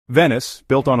Venice,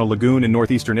 built on a lagoon in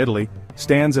northeastern Italy,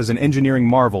 stands as an engineering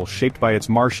marvel shaped by its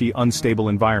marshy, unstable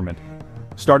environment.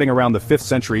 Starting around the 5th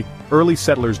century, early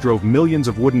settlers drove millions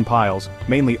of wooden piles,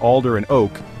 mainly alder and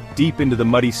oak, deep into the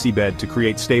muddy seabed to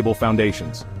create stable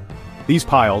foundations. These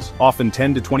piles, often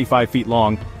 10 to 25 feet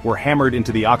long, were hammered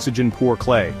into the oxygen-poor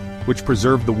clay, which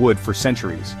preserved the wood for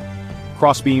centuries.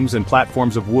 Crossbeams and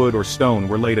platforms of wood or stone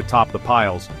were laid atop the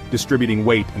piles, distributing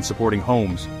weight and supporting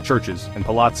homes, churches, and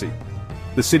palazzi.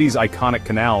 The city's iconic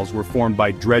canals were formed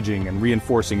by dredging and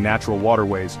reinforcing natural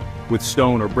waterways, with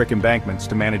stone or brick embankments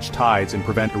to manage tides and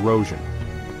prevent erosion.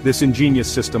 This ingenious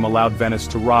system allowed Venice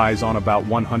to rise on about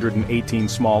 118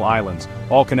 small islands,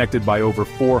 all connected by over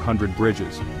 400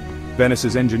 bridges.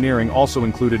 Venice's engineering also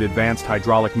included advanced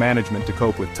hydraulic management to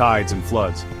cope with tides and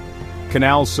floods.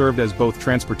 Canals served as both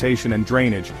transportation and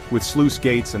drainage, with sluice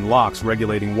gates and locks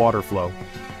regulating water flow.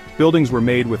 Buildings were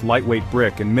made with lightweight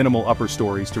brick and minimal upper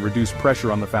stories to reduce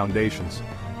pressure on the foundations.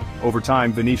 Over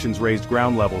time, Venetians raised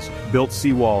ground levels, built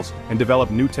seawalls, and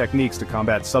developed new techniques to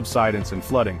combat subsidence and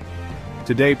flooding.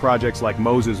 Today, projects like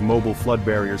Moses mobile flood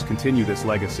barriers continue this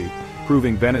legacy,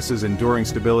 proving Venice's enduring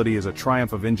stability is a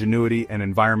triumph of ingenuity and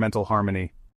environmental harmony.